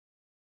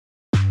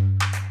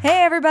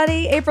Hey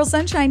everybody, April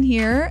Sunshine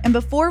here. And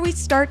before we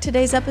start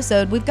today's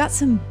episode, we've got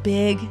some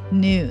big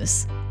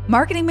news.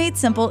 Marketing Made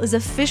Simple is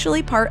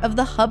officially part of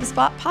the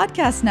HubSpot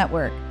podcast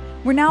network.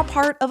 We're now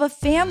part of a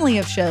family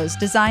of shows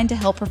designed to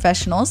help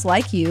professionals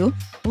like you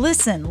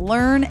listen,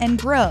 learn, and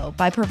grow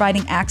by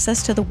providing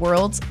access to the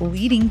world's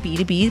leading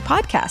B2B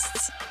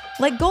podcasts.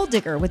 Like Gold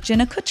Digger with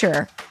Jenna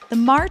Kutcher, the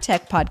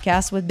MarTech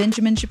podcast with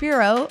Benjamin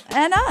Shapiro,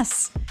 and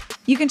us.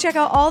 You can check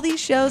out all these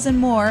shows and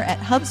more at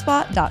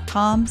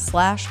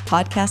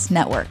HubSpot.com/podcast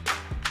network.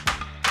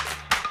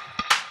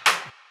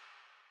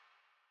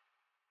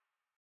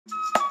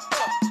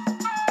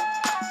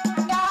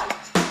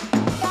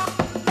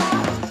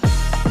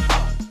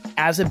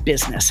 As a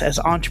business, as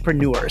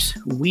entrepreneurs,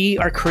 we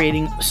are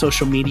creating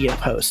social media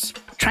posts,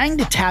 trying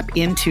to tap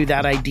into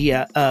that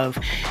idea of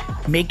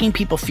making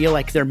people feel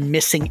like they're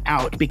missing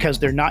out because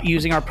they're not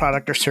using our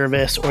product or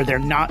service, or they're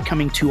not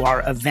coming to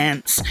our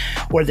events,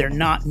 or they're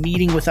not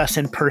meeting with us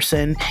in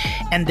person.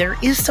 And there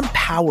is some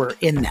power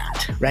in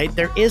that, right?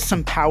 There is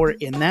some power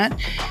in that.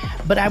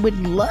 But I would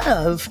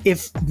love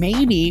if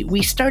maybe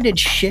we started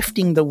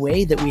shifting the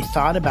way that we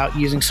thought about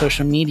using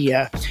social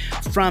media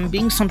from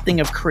being something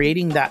of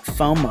creating that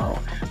FOMO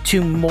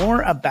to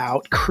more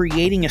about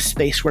creating a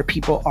space where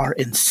people are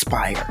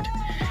inspired,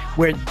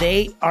 where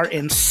they are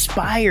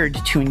inspired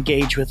to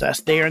engage with us.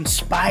 They are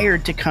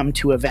inspired to come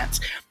to events.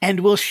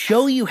 And we'll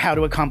show you how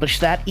to accomplish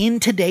that in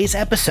today's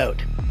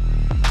episode.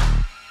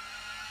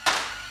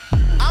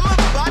 I'm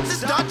about to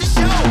start the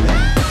show.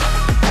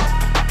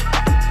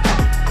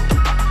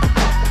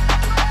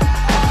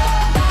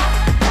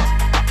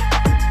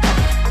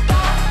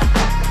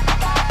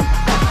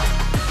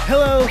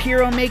 Hello,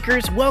 Hero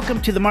Makers.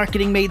 Welcome to the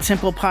Marketing Made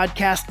Simple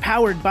podcast,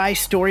 powered by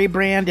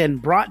StoryBrand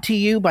and brought to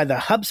you by the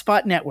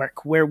HubSpot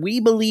Network, where we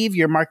believe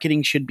your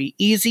marketing should be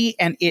easy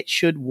and it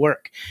should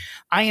work.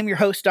 I am your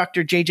host,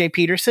 Dr. JJ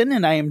Peterson,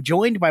 and I am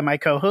joined by my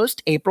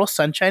co-host, April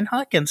Sunshine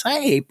Hawkins. Hi,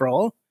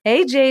 April.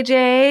 Hey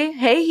JJ.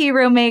 Hey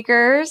Hero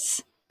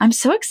Makers. I'm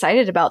so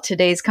excited about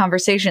today's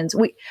conversations.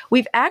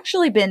 We've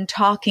actually been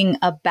talking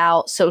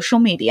about social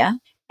media.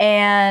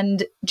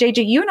 And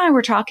JJ, you and I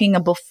were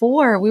talking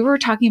before, we were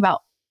talking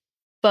about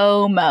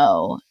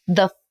FOMO,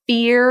 the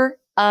fear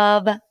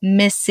of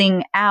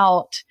missing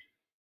out.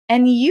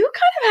 And you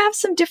kind of have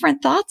some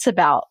different thoughts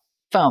about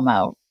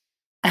FOMO.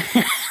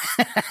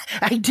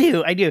 I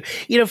do.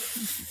 You know,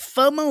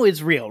 FOMO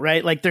is real,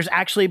 right? Like there's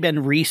actually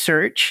been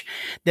research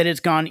that has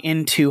gone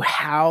into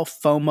how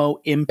FOMO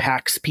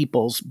impacts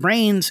people's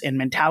brains and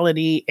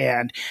mentality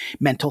and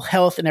mental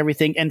health and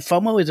everything. And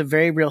FOMO is a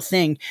very real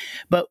thing.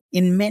 But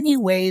in many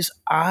ways,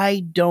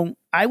 I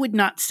would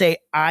not say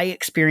I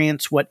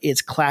experience what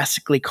is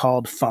classically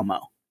called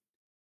FOMO,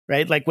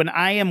 right? Like when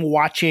I am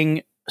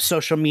watching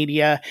social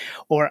media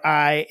or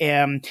I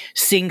am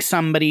seeing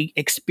somebody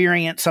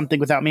experience something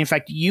without me. In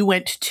fact, you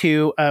went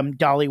to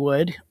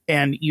Dollywood,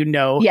 and you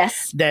know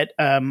Yes. that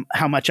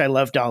how much I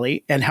love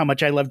Dolly and how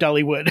much I love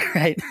Dollywood,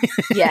 right?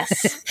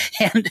 Yes.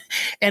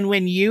 and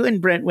when you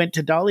and Brent went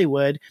to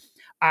Dollywood,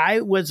 I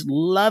was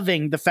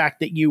loving the fact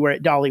that you were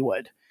at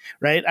Dollywood.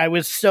 Right. I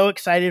was so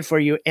excited for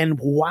you. And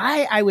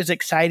why I was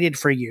excited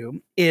for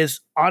you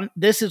is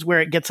this is where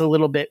it gets a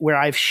little bit where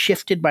I've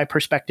shifted my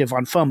perspective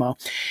on FOMO,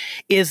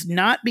 is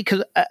not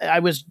because I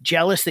was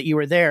jealous that you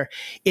were there.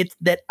 It's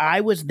that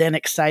I was then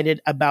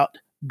excited about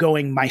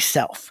going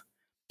myself.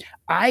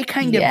 I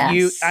kind of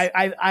view,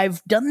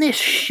 I've done this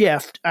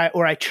shift,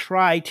 or I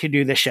try to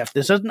do this shift.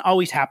 This doesn't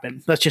always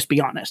happen. Let's just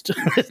be honest.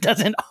 It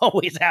doesn't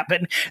always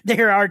happen.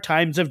 There are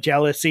times of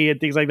jealousy and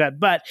things like that.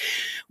 But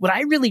what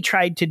I really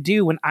tried to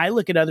do when I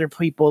look at other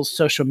people's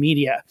social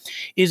media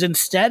is,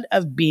 instead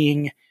of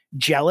being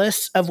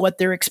jealous of what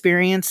they're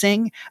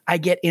experiencing, I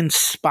get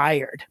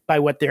inspired by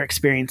what they're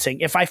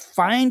experiencing. If I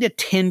find a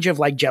tinge of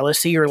like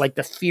jealousy or like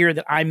the fear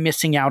that I'm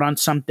missing out on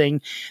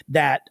something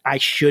that I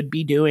should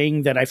be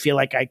doing, that I feel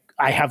like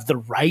I have the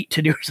right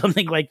to do, or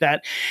something like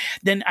that,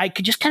 then I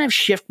could just kind of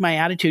shift my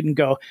attitude and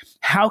go,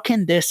 how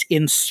can this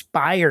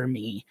inspire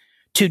me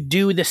to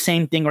do the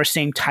same thing or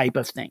same type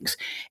of things?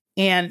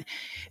 And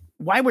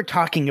why we're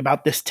talking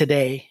about this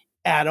today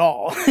at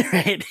all,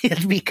 right,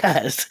 is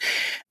because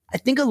I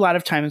think a lot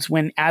of times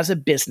when, as a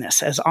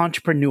business, as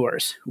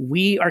entrepreneurs,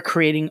 we are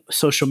creating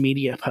social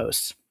media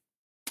posts,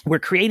 we're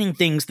creating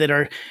things that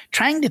are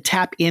trying to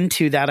tap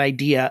into that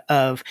idea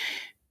of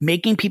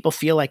making people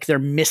feel like they're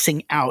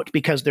missing out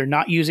because they're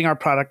not using our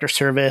product or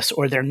service,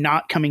 or they're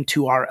not coming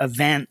to our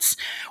events,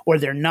 or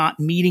they're not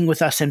meeting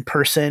with us in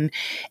person.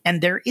 And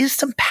there is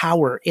some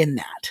power in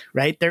that,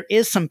 right? There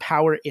is some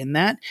power in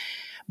that.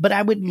 But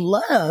I would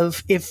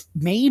love if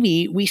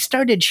maybe we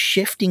started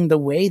shifting the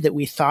way that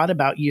we thought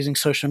about using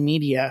social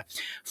media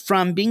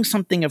from being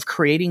something of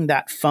creating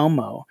that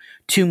FOMO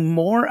to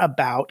more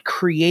about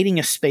creating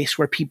a space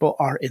where people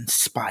are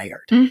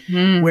inspired,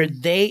 where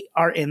they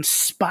are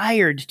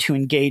inspired to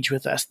engage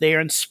with us. They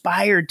are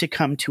inspired to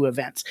come to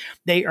events.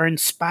 They are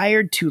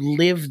inspired to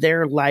live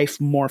their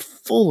life more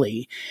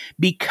fully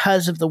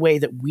because of the way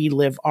that we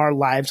live our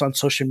lives on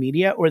social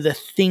media, or the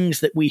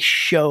things that we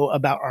show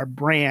about our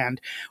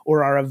brand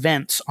or our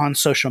events on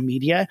social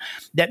media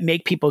that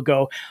make people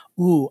go,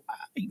 ooh,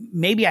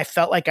 maybe I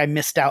felt like I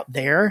missed out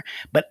there,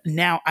 but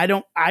now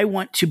I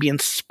want to be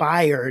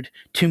inspired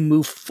to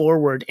move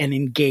forward and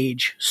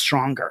engage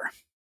stronger.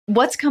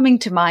 What's coming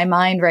to my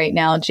mind right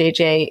now,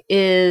 JJ,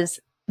 is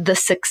the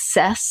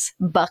success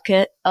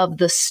bucket of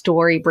the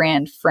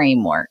StoryBrand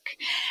framework.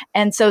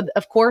 And so,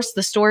 of course,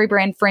 the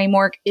StoryBrand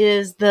framework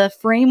is the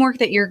framework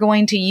that you're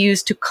going to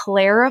use to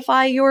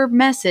clarify your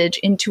message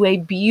into a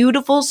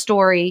beautiful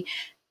story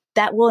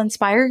that will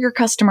inspire your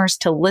customers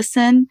to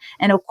listen.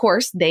 And of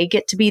course, they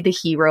get to be the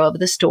hero of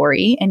the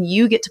story and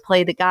you get to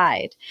play the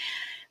guide.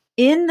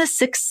 In the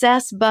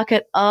success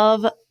bucket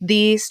of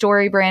the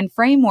StoryBrand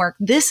framework,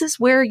 this is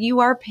where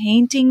you are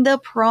painting the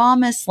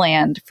promised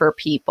land for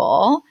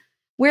people,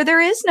 where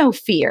there is no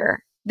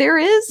fear. There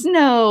is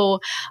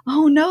no,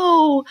 oh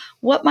no,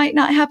 what might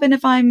not happen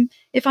if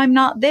I'm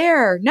not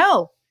there?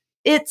 No,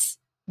 it's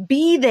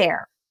be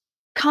there.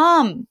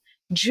 Come,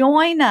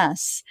 join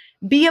us.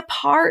 Be a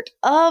part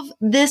of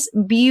this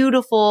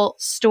beautiful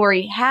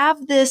story.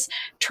 Have this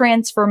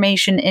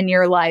transformation in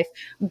your life.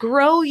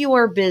 Grow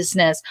your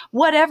business,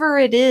 whatever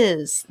it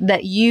is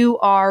that you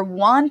are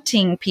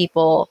wanting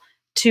people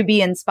to be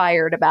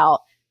inspired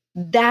about.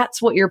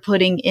 That's what you're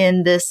putting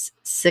in this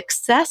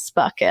success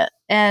bucket.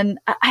 And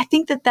I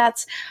think that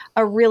that's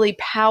a really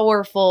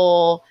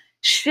powerful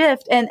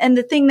shift. And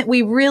the thing that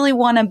we really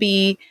want to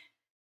be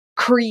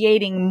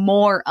creating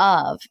more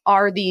of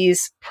are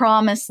these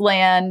promised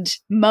land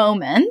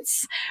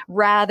moments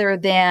rather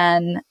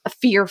than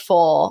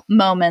fearful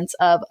moments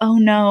of, oh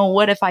no,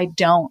 what if I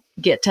don't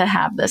get to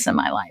have this in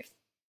my life?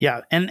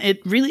 Yeah. And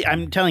it really,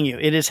 I'm telling you,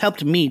 it has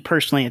helped me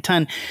personally a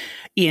ton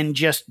in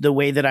just the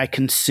way that I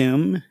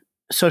consume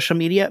social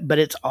media, but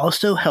it's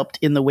also helped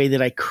in the way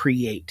that I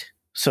create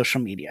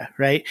social media,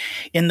 right?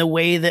 In the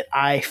way that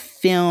I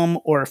film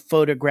or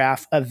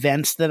photograph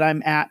events that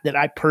I'm at, that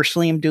I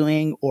personally am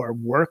doing, or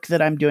work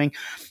that I'm doing.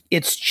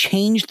 It's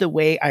changed the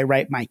way I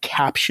write my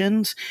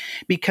captions,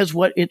 because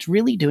what it's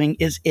really doing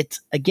is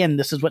again,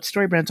 this is what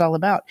StoryBrand's all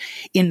about,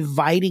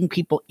 inviting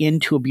people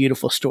into a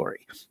beautiful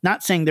story.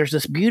 Not saying there's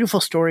this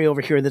beautiful story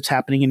over here that's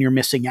happening and you're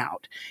missing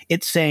out.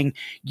 It's saying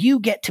you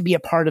get to be a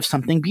part of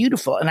something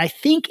beautiful. And I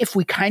think if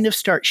we kind of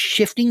start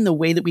shifting the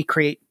way that we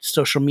create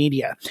social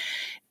media,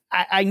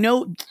 I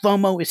know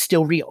FOMO is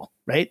still real,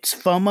 right?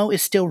 FOMO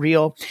is still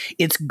real.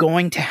 It's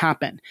going to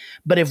happen.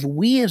 But if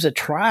we as a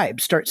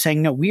tribe start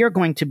saying, no, we are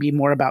going to be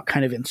more about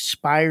kind of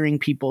inspiring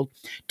people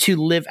to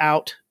live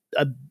out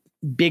a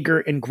bigger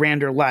and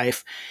grander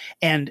life.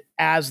 And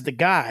as the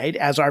guide,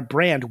 as our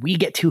brand, we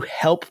get to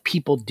help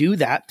people do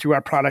that through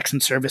our products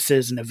and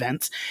services and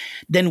events,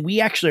 then we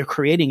actually are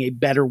creating a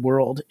better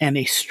world and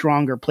a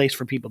stronger place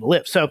for people to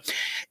live. So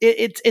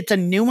it's a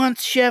nuanced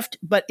shift,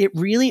 but it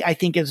really, I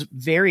think, is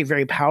very,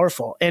 very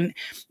powerful. And,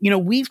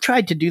 we've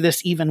tried to do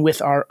this even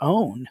with our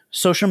own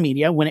social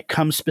media when it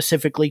comes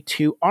specifically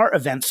to our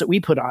events that we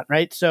put on,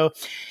 right? So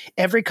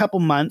every couple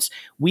months,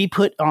 we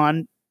put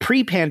on,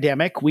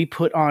 pre-pandemic, we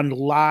put on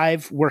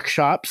live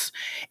workshops.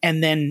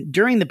 And then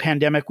during the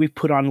pandemic, we've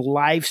put on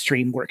live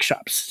stream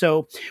workshops.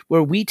 So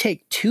where we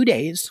take 2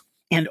 days,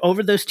 and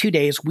over those 2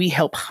 days, we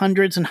help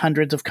hundreds and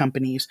hundreds of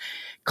companies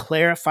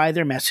clarify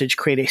their message,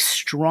 create a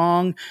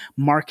strong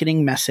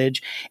marketing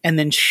message, and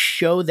then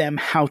show them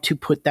how to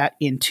put that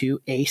into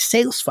a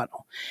sales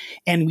funnel.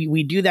 And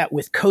we do that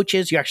with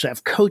coaches. You actually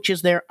have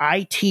coaches there.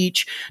 I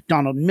teach.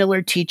 Donald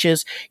Miller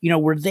teaches.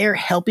 We're there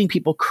helping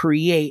people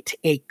create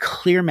a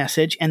clear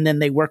message, and then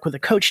they work with a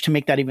coach to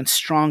make that even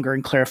stronger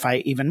and clarify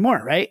it even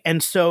more, right?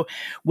 And so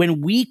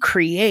when we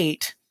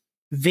create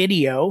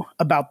video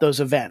about those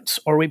events,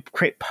 or we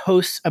create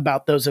posts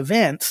about those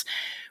events,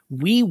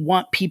 we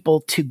want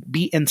people to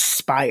be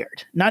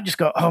inspired, not just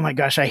go, oh my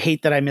gosh, I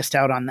hate that I missed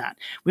out on that.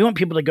 We want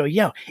people to go,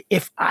 yo,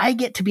 if I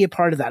get to be a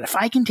part of that, if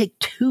I can take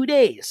 2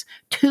 days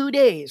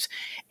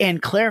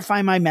and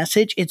clarify my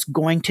message, it's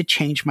going to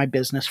change my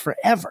business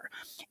forever.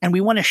 And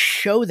we want to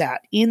show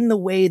that in the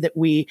way that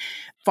we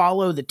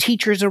follow the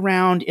teachers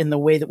around, in the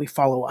way that we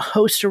follow a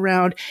host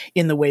around,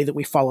 in the way that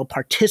we follow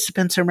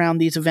participants around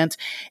these events,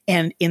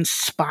 and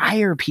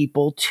inspire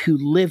people to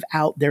live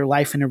out their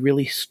life in a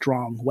really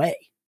strong way.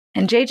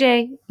 And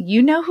JJ,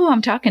 you know who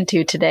I'm talking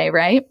to today,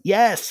 right?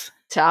 Yes.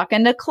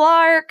 Talking to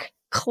Clark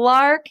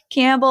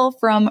Campbell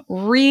from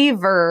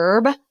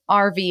Reverb,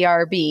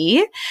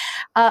 RVRB.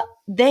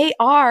 They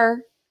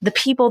are the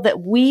people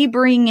that we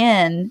bring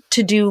in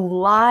to do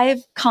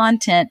live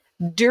content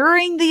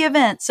during the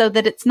event, so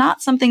that it's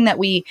not something that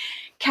we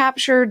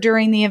capture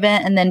during the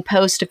event and then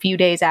post a few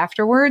days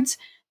afterwards.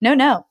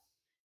 No.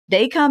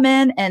 They come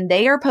in and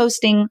they are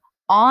posting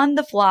on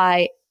the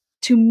fly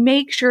to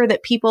make sure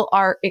that people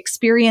are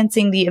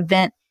experiencing the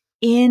event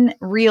in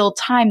real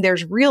time.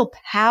 There's real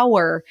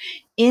power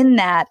in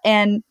that.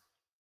 And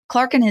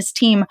Clark and his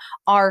team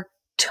are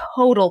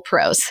total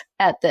pros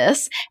at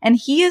this. And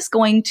he is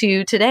going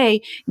to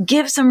today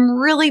give some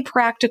really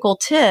practical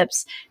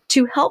tips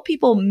to help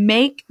people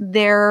make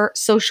their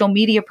social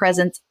media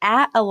presence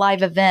at a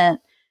live event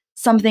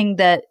something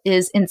that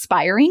is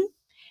inspiring.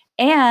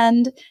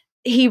 And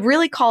he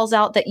really calls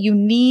out that you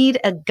need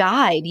a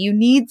guide. You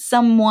need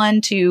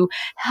someone to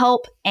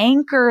help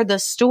anchor the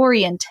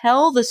story and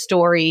tell the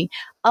story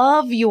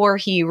of your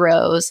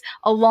heroes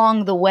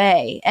along the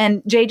way.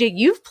 And JJ,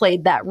 you've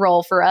played that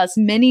role for us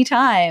many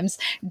times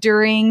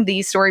during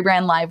the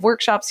StoryBrand Live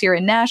workshops here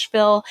in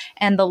Nashville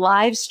and the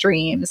live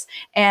streams.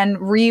 And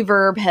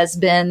Reverb has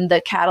been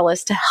the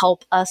catalyst to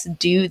help us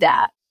do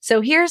that.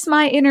 So here's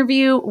my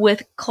interview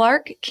with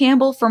Clark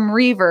Campbell from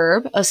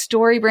Reverb, a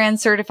StoryBrand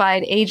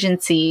certified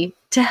agency,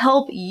 to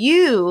help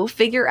you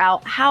figure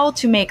out how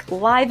to make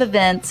live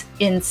events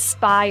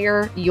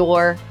inspire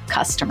your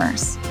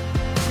customers.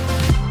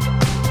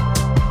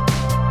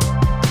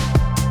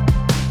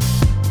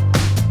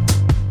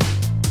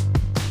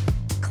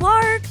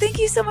 Clark, thank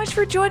you so much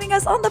for joining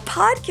us on the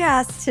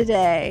podcast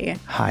today.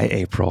 Hi,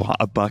 April.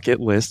 A bucket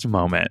list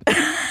moment.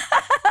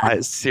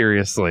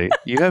 Seriously,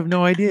 you have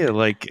no idea.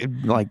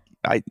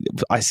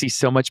 I see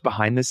so much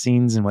behind the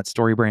scenes and what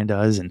StoryBrand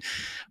does and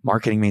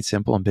Marketing Made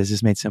Simple and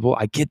Business Made Simple.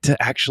 I get to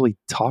actually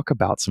talk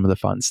about some of the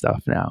fun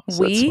stuff now.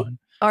 So that's fun.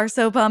 Are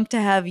so pumped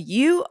to have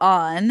you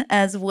on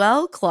as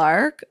well,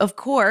 Clark. Of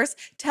course,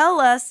 tell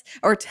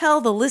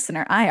the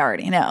listener, I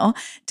already know,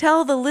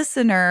 tell the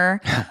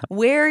listener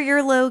where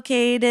you're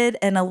located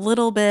and a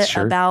little bit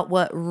about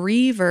what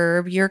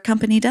Reverb, your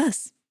company,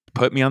 does.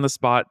 Put me on the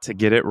spot to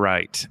get it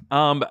right.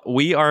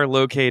 We are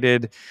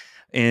located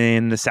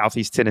in the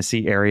Southeast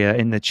Tennessee area,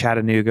 in the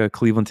Chattanooga,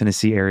 Cleveland,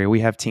 Tennessee area. We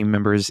have team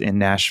members in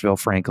Nashville,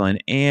 Franklin,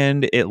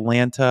 and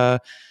Atlanta,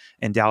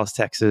 and Dallas,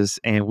 Texas.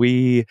 And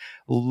we're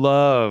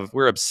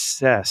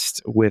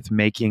obsessed with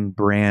making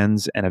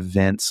brands and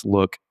events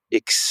look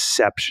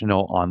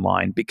exceptional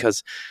online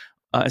because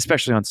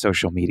especially on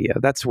social media,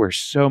 that's where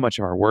so much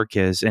of our work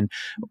is. And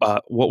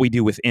what we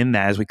do within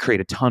that is we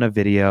create a ton of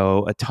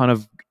video, a ton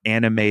of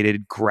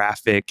animated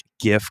graphic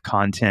GIF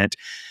content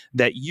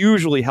that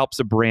usually helps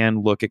a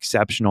brand look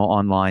exceptional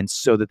online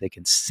so that they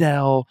can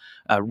sell,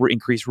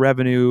 increase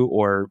revenue,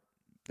 or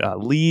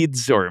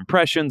leads or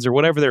impressions or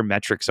whatever their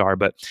metrics are.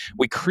 But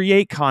we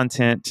create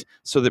content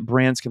so that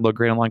brands can look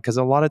great online, because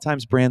a lot of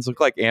times brands look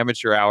like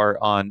amateur hour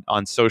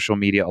on social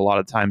media, a lot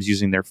of times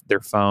using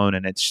their phone,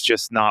 and it's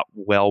just not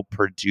well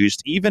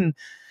produced. Even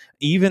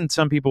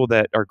some people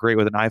that are great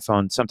with an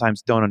iPhone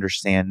sometimes don't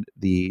understand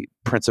the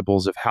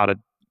principles of how to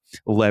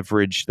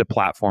leverage the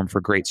platform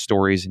for great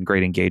stories and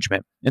great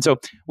engagement. And so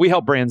we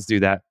help brands do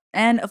that.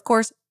 And of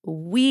course,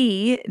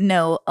 we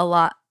know a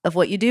lot of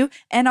what you do.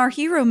 And our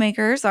hero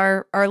makers,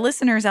 our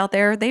listeners out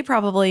there, they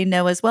probably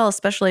know as well,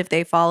 especially if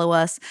they follow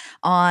us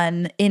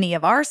on any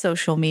of our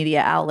social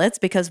media outlets,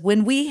 because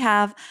when we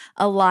have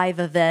a live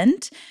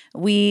event,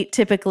 we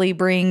typically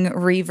bring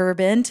Reverb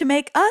in to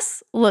make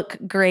us look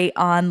great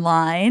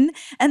online.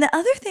 And the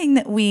other thing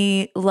that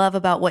we love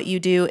about what you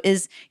do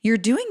is you're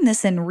doing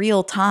this in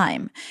real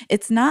time.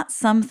 It's not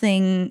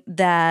something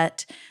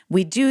that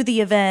we do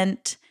the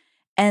event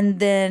and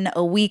then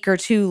a week or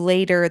two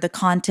later, the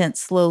content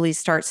slowly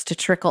starts to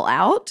trickle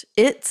out.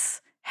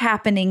 It's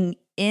happening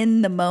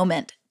in the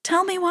moment.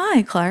 Tell me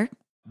why, Clark.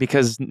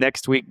 Because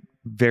next week,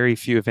 very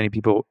few,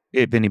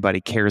 if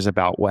anybody cares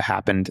about what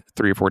happened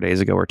 3 or 4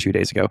 days ago or 2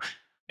 days ago.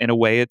 In a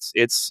way,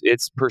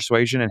 it's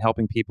persuasion and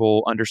helping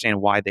people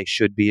understand why they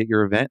should be at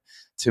your event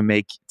to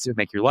make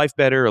your life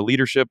better, a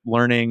leadership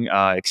learning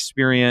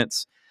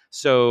experience.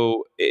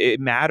 So it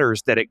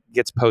matters that it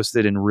gets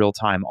posted in real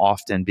time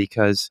often,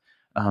 because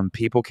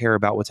people care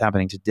about what's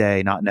happening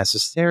today, not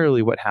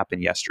necessarily what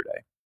happened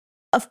yesterday.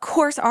 Of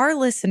course, our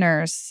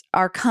listeners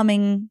are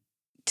coming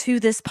to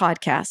this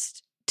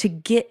podcast to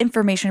get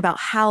information about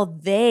how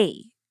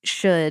they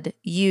should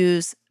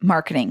use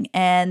marketing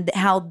and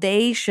how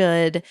they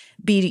should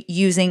be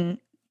using.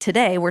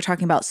 Today, we're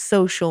talking about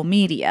social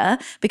media,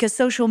 because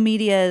social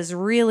media is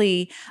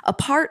really a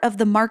part of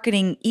the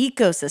marketing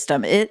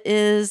ecosystem. It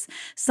is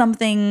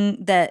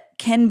something that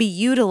can be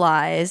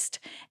utilized,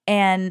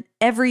 and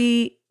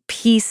every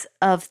piece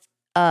of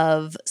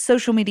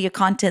social media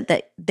content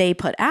that they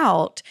put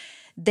out,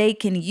 they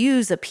can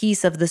use a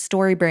piece of the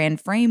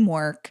StoryBrand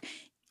framework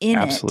in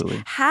Absolutely.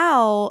 it.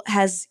 How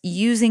has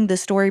using the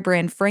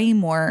StoryBrand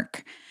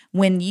framework,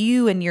 when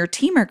you and your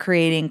team are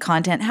creating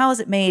content, how has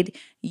it made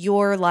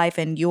your life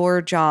and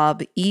your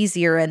job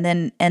easier? And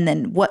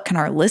then what can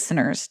our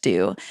listeners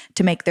do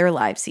to make their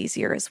lives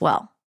easier as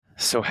well?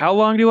 So how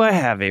long do I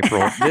have,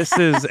 April? This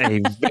is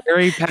a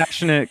very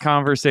passionate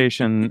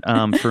conversation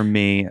for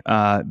me,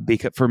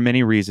 because for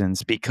many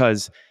reasons.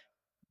 Because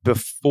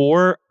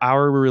before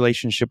our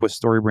relationship with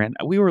StoryBrand,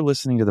 we were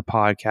listening to the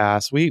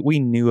podcast. We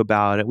knew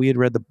about it. We had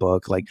read the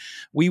book. Like,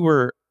 we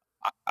were,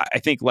 I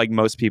think, like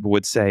most people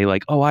would say,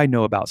 like, oh, I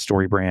know about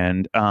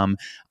StoryBrand.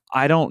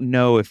 I don't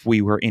know if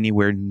we were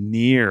anywhere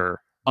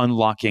near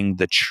unlocking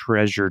the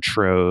treasure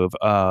trove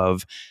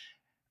of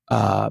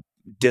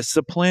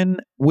discipline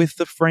with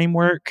the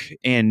framework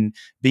and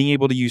being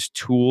able to use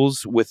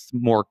tools with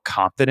more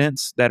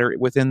confidence that are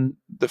within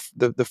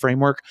the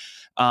framework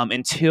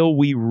until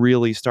we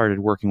really started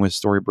working with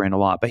StoryBrand a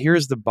lot. But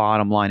here's the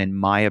bottom line, in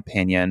my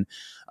opinion.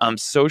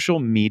 Social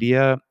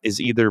media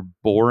is either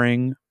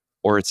boring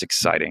or it's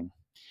exciting.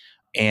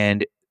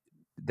 And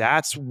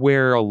that's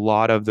where a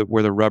lot of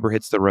where the rubber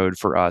hits the road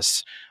for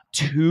us.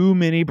 Too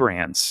many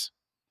brands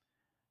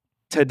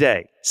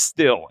today,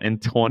 still in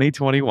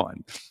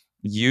 2021,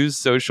 use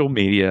social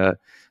media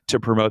to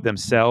promote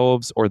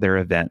themselves or their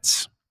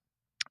events.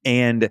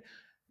 And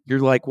you're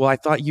like, well, I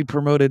thought you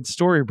promoted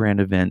StoryBrand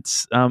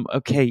events.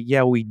 Okay,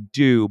 yeah, we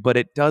do, but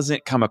it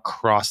doesn't come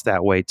across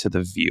that way to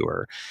the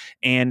viewer.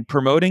 And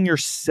promoting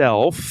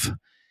yourself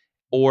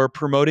or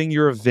promoting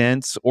your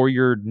events or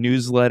your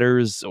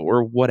newsletters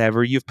or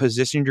whatever, you've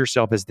positioned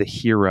yourself as the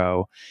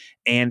hero,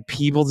 and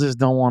people just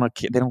don't want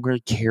to, they don't really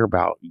care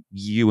about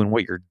you and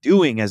what you're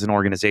doing as an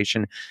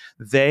organization.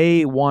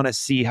 They want to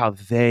see how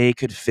they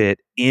could fit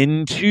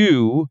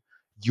into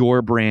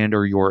your brand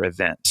or your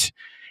event.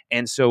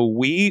 And so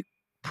we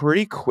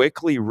pretty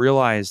quickly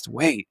realized,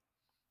 wait,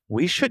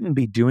 we shouldn't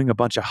be doing a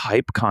bunch of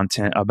hype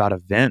content about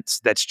events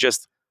that's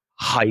just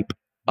hype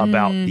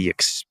about the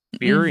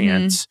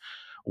experience.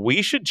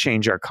 We should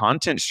change our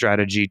content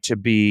strategy to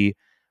be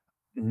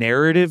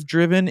narrative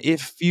driven,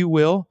 if you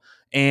will,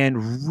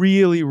 and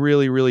really,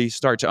 really, really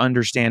start to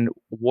understand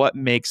what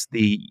makes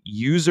the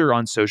user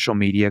on social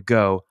media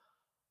go,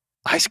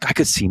 I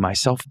could see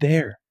myself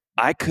there.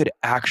 I could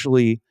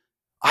actually,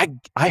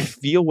 I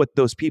feel what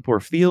those people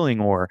are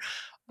feeling, or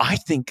I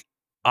think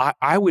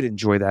I would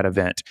enjoy that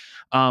event.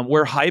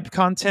 Where hype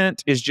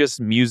content is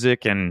just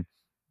music and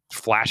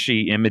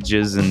flashy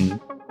images, and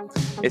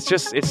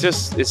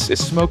it's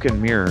smoke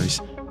and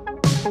mirrors.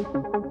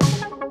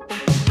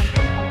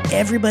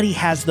 Everybody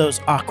has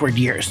those awkward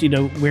years,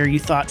 where you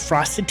thought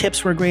frosted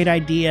tips were a great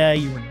idea.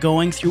 You were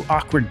going through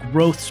awkward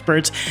growth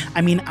spurts.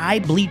 I mean, I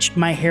bleached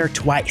my hair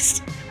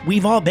twice.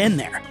 We've all been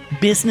there.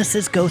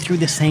 Businesses go through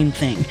the same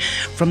thing.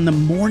 From the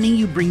morning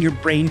you bring your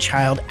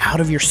brainchild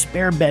out of your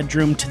spare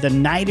bedroom to the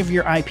night of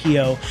your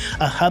IPO,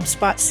 a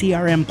HubSpot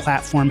CRM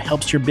platform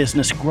helps your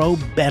business grow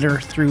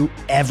better through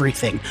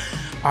everything.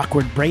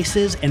 Awkward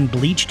braces and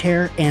bleached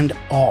hair and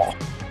all.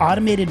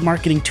 Automated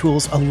marketing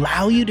tools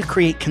allow you to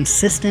create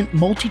consistent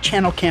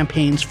multi-channel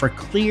campaigns for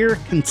clear,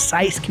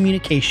 concise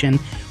communication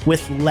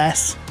with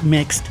less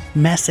mixed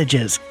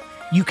messages.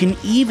 You can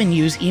even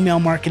use email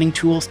marketing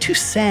tools to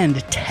send,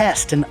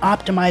 test, and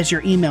optimize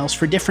your emails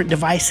for different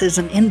devices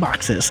and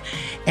inboxes.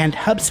 And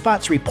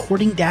HubSpot's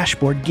reporting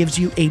dashboard gives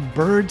you a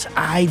bird's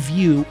eye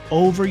view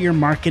over your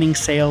marketing,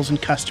 sales,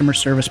 and customer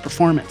service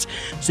performance,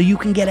 so you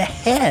can get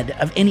ahead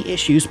of any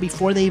issues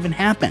before they even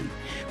happen.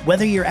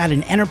 Whether you're at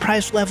an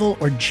enterprise level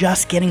or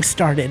just getting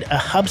started, a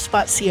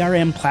HubSpot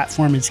CRM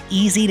platform is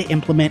easy to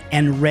implement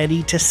and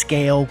ready to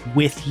scale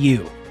with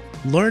you.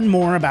 Learn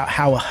more about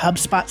how a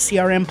HubSpot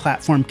CRM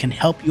platform can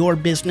help your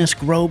business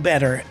grow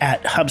better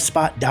at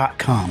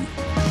HubSpot.com.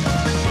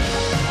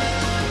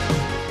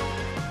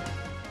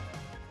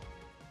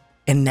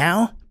 And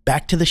now,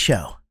 back to the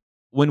show.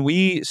 When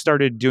we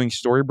started doing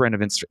StoryBrand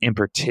events in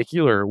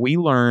particular, we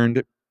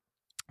learned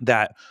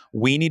that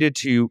we needed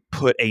to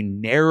put a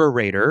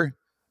narrator,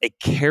 a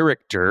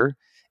character,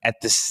 at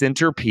the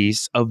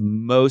centerpiece of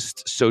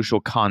most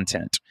social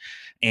content.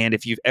 And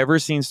if you've ever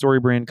seen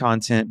StoryBrand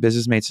content,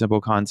 Business Made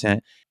Simple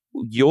content,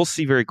 you'll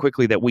see very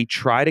quickly that we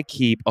try to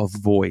keep a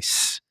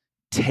voice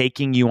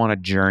taking you on a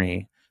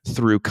journey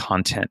through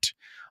content.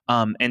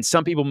 And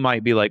some people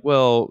might be like,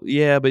 well,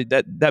 yeah, but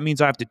that means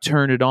I have to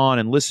turn it on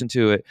and listen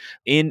to it.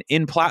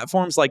 In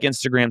platforms like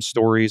Instagram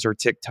stories or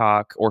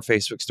TikTok or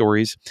Facebook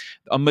stories,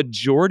 a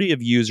majority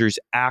of users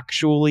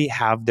actually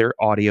have their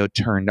audio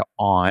turned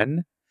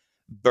on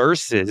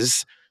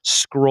versus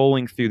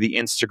scrolling through the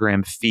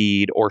Instagram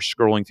feed or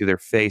scrolling through their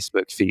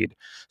Facebook feed.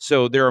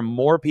 So there are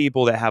more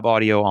people that have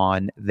audio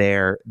on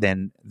there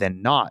than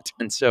not.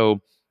 And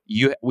so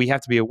we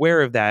have to be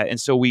aware of that.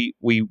 And so we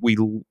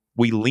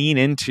lean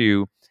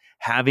into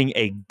having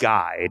a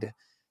guide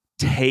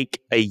take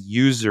a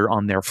user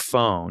on their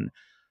phone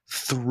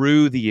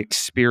through the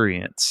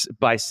experience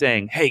by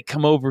saying, hey,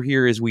 come over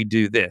here as we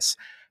do this.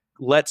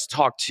 Let's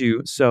talk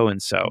to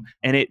so-and-so.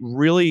 And it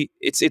really,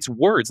 it's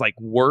words. Like,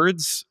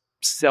 words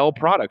sell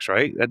products,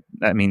 right?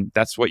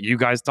 That's what you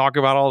guys talk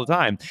about all the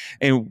time.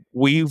 And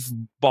we've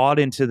bought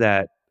into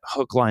that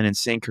hook, line, and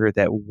sinker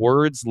that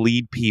words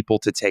lead people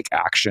to take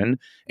action.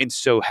 And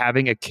so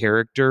having a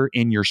character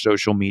in your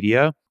social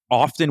media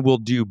often will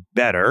do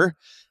better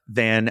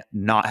than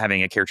not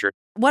having a character.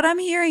 What I'm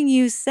hearing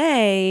you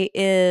say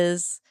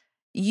is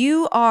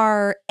you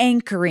are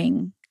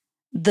anchoring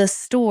the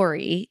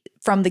story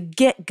from the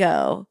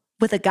get-go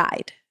with a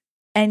guide.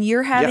 And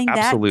you're having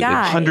that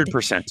guide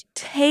 100%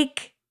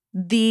 take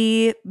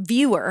the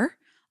viewer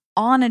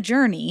on a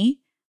journey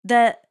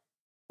that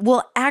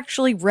will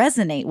actually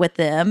resonate with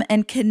them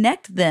and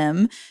connect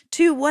them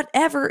to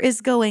whatever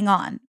is going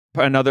on.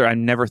 I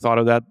never thought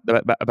of that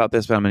about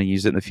this, but I'm going to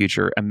use it in the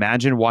future.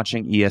 Imagine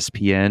watching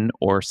ESPN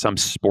or some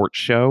sports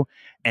show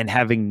and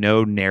having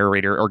no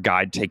narrator or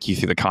guide take you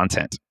through the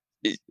content.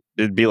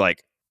 It'd be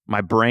like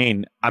my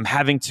brain, I'm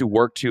having to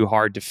work too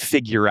hard to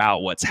figure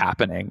out what's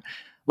happening.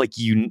 Like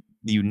you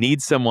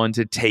need someone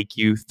to take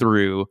you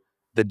through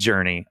the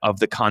journey of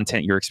the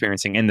content you're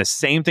experiencing. And the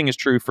same thing is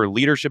true for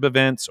leadership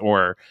events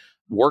or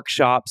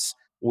workshops.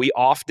 We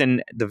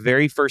often, the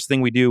very first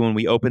thing we do when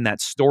we open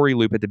that story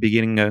loop at the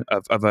beginning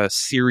of a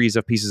series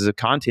of pieces of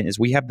content is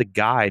we have the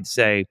guide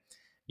say,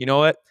 you know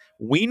what?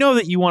 We know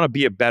that you want to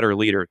be a better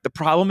leader. The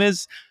problem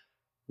is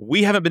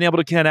we haven't been able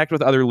to connect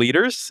with other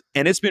leaders,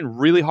 and it's been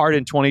really hard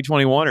in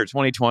 2021 or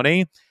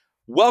 2020.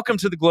 Welcome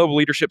to the Global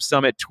Leadership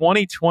Summit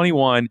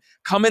 2021.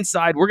 Come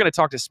inside. We're going to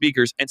talk to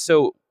speakers. And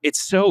so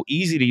it's so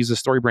easy to use the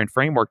StoryBrand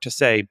framework to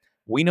say,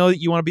 we know that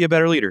you want to be a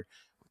better leader.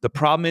 The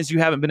problem is you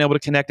haven't been able to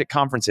connect at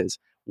conferences.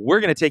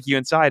 We're going to take you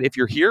inside if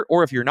you're here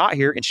or if you're not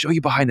here and show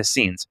you behind the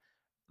scenes.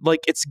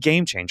 Like, it's a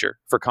game changer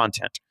for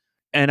content.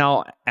 And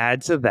I'll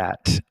add to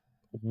that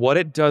what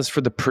it does for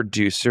the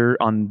producer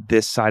on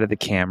this side of the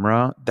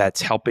camera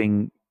that's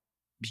helping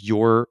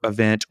your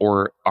event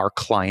or our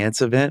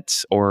client's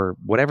event or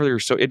whatever.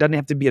 So it doesn't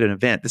have to be at an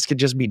event. This could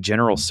just be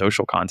general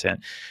social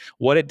content.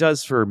 What it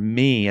does for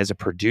me as a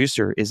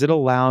producer is it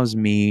allows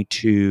me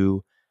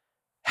to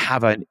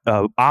have an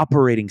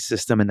operating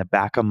system in the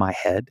back of my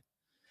head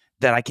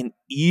that I can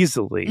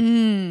easily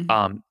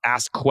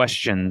ask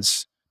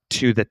questions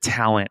to the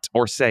talent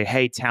or say,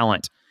 hey,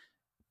 talent,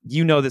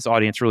 you know this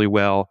audience really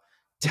well.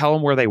 Tell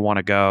them where they want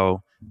to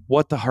go,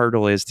 what the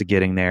hurdle is to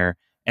getting there,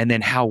 and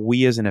then how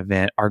we as an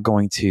event are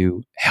going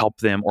to help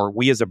them, or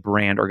we as a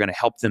brand are going to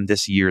help them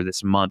this year,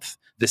 this month,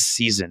 this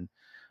season,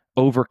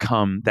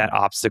 overcome that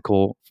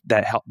obstacle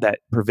that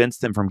prevents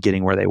them from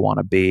getting where they want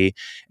to be.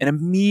 And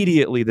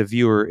immediately the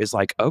viewer is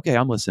like, okay,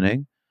 I'm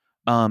listening.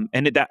 The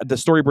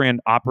StoryBrand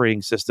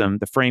operating system,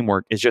 the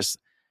framework is just,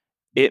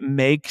 it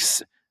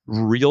makes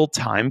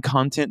real-time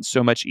content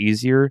so much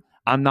easier.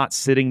 I'm not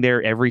sitting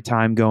there every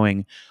time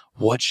going,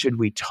 what should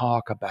we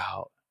talk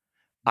about?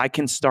 I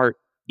can start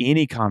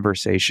any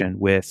conversation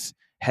with,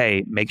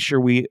 hey, make sure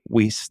we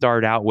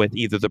start out with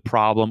either the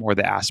problem or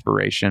the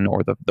aspiration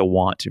or the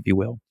want, if you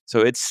will.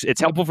 So it's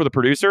helpful for the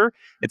producer.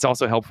 It's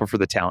also helpful for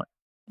the talent.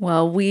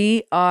 Well,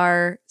 we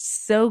are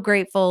so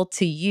grateful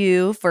to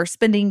you for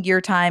spending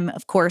your time,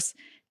 of course,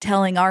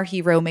 telling our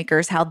hero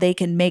makers how they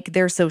can make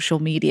their social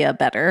media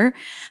better.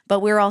 But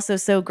we're also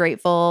so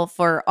grateful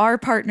for our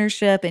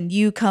partnership and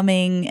you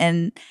coming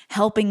and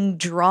helping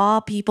draw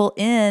people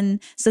in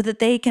so that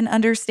they can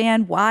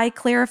understand why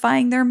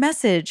clarifying their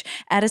message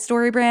at a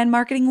StoryBrand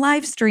marketing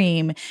live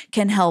stream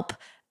can help,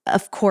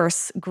 of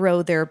course,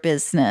 grow their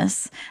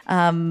business.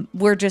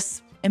 We're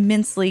just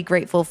immensely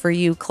grateful for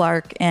you,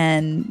 Clark,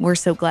 and we're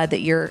so glad that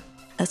you're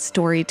a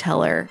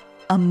storyteller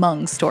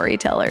among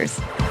storytellers.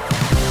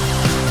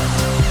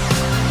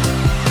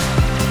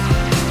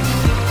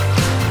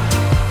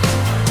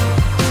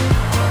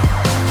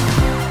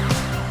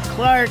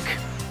 Clark,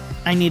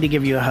 I need to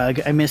give you a hug.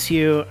 I miss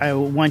you. I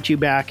want you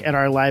back at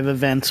our live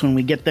events when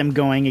we get them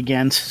going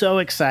again. So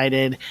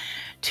excited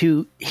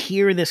to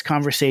hear this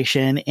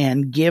conversation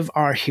and give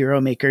our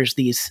hero makers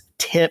these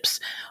tips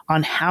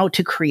on how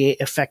to create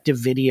effective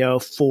video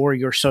for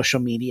your social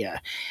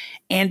media.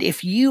 And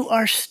if you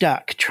are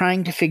stuck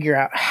trying to figure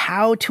out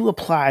how to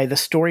apply the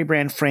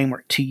StoryBrand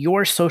framework to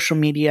your social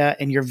media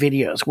and your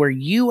videos, where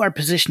you are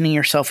positioning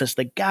yourself as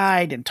the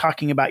guide and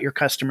talking about your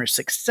customer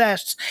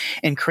success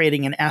and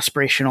creating an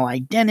aspirational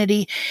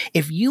identity,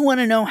 if you want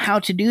to know how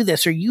to do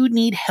this or you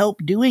need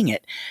help doing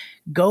it,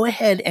 go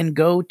ahead and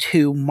go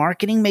to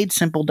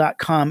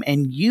marketingmadesimple.com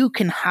and you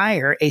can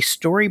hire a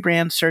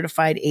StoryBrand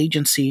certified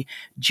agency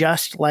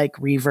just like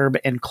Reverb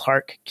and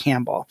Clark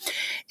Campbell.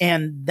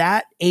 And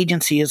that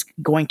agency is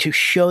going to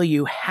show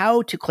you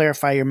how to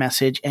clarify your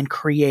message and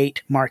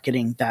create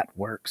marketing that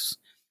works.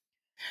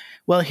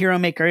 Well, hero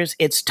makers,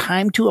 it's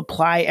time to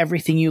apply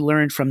everything you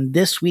learned from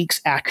this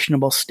week's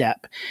actionable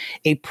step,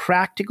 a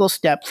practical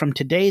step from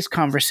today's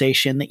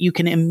conversation that you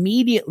can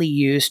immediately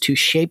use to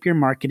shape your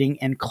marketing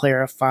and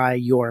clarify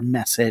your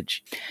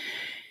message.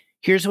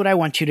 Here's what I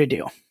want you to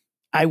do.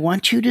 I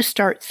want you to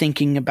start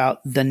thinking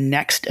about the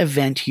next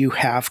event you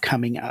have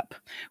coming up,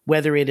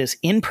 whether it is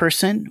in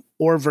person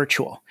or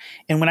virtual.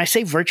 And when I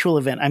say virtual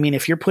event, I mean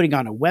if you're putting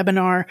on a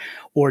webinar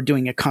or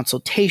doing a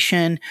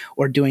consultation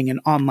or doing an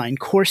online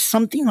course,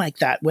 something like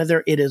that,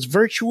 whether it is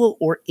virtual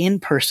or in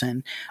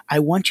person, I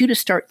want you to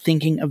start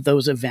thinking of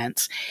those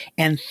events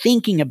and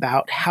thinking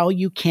about how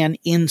you can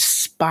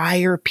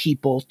inspire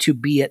people to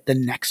be at the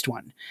next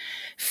one.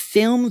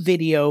 Film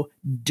video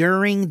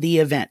during the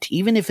event,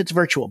 even if it's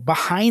virtual,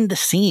 behind the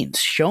scenes.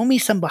 Show me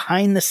some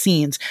behind the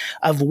scenes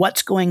of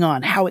what's going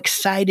on, how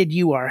excited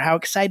you are, how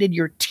excited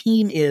your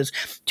team is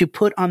to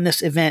put on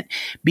this event,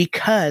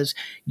 because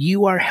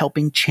you are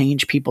helping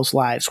change people's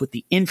lives with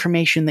the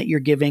information that you're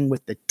giving,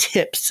 with the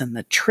tips and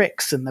the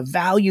tricks and the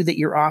value that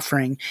you're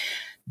offering.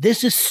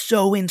 This is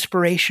so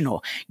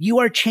inspirational. You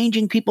are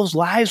changing people's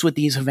lives with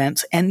these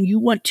events, and you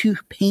want to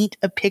paint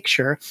a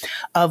picture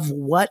of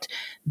what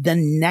the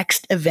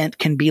next event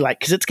can be like,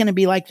 because it's going to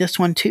be like this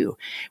one too.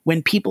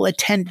 When people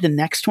attend the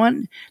next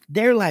one,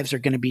 their lives are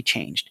going to be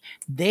changed.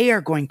 They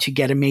are going to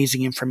get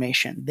amazing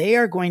information. They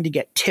are going to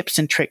get tips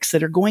and tricks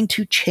that are going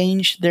to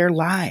change their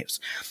lives.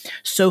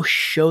 So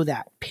show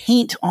that.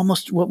 Paint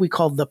almost what we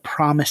call the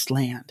promised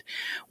land.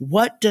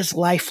 What does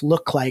life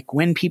look like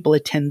when people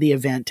attend the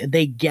event and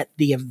they get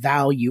the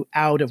value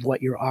out of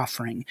what you're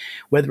offering,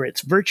 whether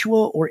it's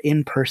virtual or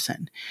in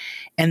person?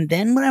 And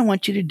then what I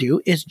want you to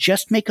do is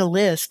just make a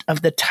list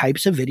of the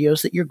types of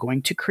videos that you're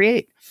going to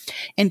create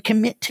and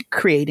commit to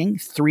creating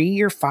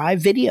 3 or 5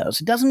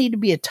 videos. It doesn't need to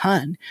be a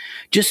ton.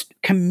 Just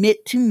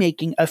commit to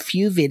making a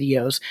few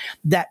videos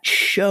that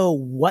show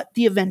what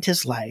the event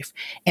is like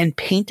and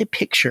paint a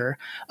picture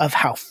of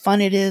how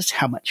fun it is,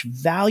 how much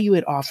value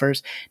it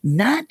offers,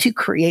 not to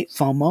create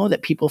FOMO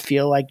that people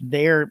feel like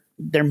they're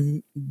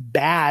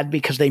bad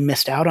because they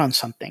missed out on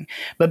something,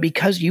 but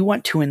because you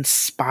want to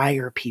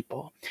inspire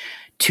people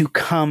to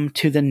come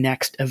to the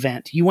next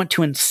event. You want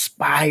to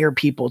inspire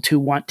people to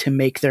want to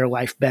make their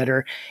life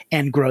better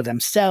and grow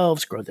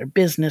themselves, grow their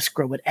business,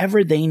 grow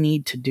whatever they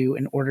need to do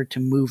in order to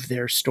move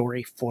their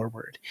story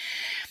forward.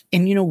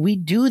 And, we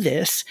do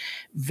this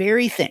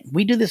very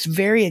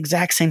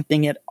exact same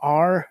thing at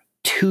our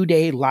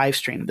 2-day live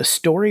stream, the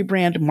Story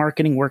Brand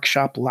Marketing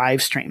Workshop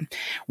live stream.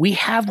 We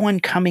have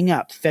one coming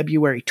up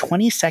February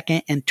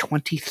 22nd and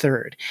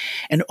 23rd.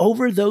 And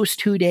over those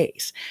 2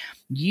 days,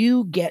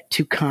 you get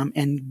to come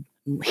and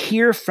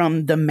hear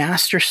from the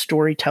master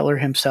storyteller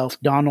himself,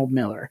 Donald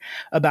Miller,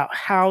 about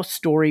how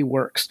story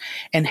works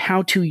and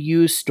how to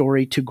use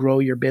story to grow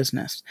your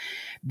business.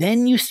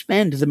 Then you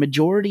spend the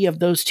majority of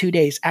those 2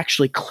 days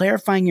actually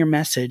clarifying your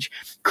message,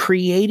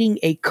 creating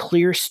a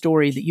clear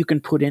story that you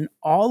can put in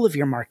all of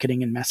your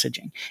marketing and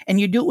messaging. And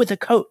you do it with a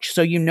coach,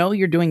 so you know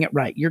you're doing it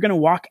right. You're going to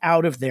walk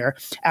out of there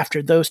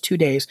after those 2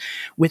 days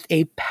with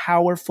a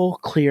powerful,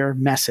 clear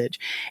message.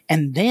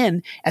 And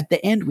then at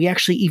the end, we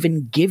actually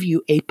even give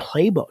you a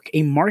playbook,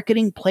 a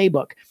marketing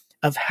playbook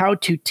of how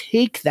to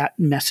take that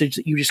message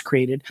that you just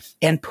created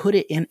and put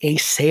it in a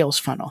sales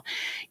funnel.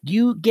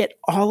 You get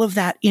all of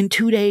that in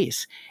 2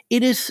 days.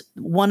 It is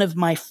one of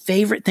my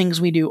favorite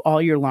things we do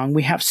all year long.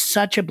 We have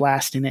such a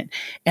blast in it.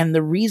 And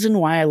the reason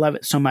why I love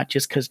it so much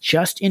is because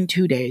just in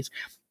 2 days,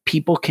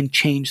 people can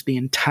change the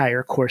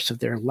entire course of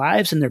their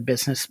lives and their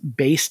business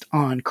based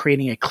on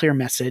creating a clear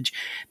message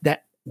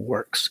that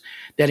works,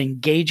 that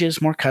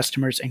engages more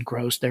customers and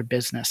grows their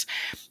business.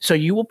 So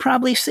you will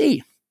probably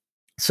see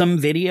some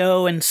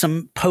video and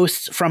some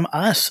posts from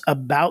us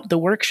about the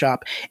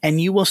workshop,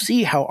 and you will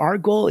see how our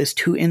goal is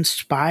to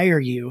inspire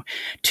you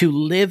to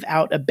live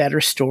out a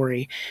better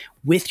story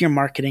with your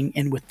marketing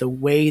and with the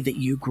way that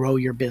you grow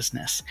your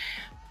business.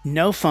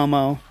 No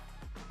FOMO,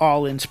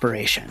 all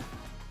inspiration.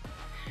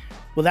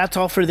 Well, that's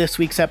all for this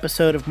week's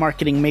episode of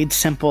Marketing Made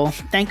Simple.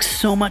 Thanks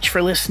so much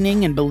for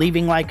listening and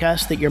believing like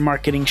us that your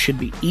marketing should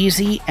be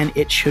easy and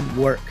it should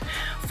work.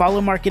 Follow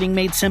Marketing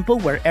Made Simple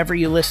wherever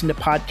you listen to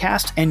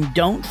podcasts, and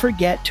don't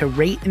forget to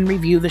rate and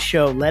review the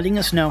show, letting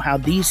us know how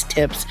these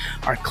tips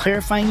are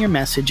clarifying your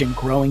message and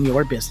growing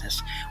your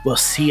business. We'll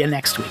see you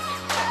next week.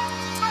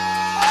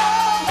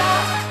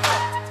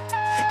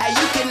 Hey,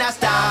 you cannot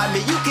stop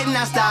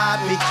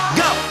me,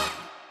 go!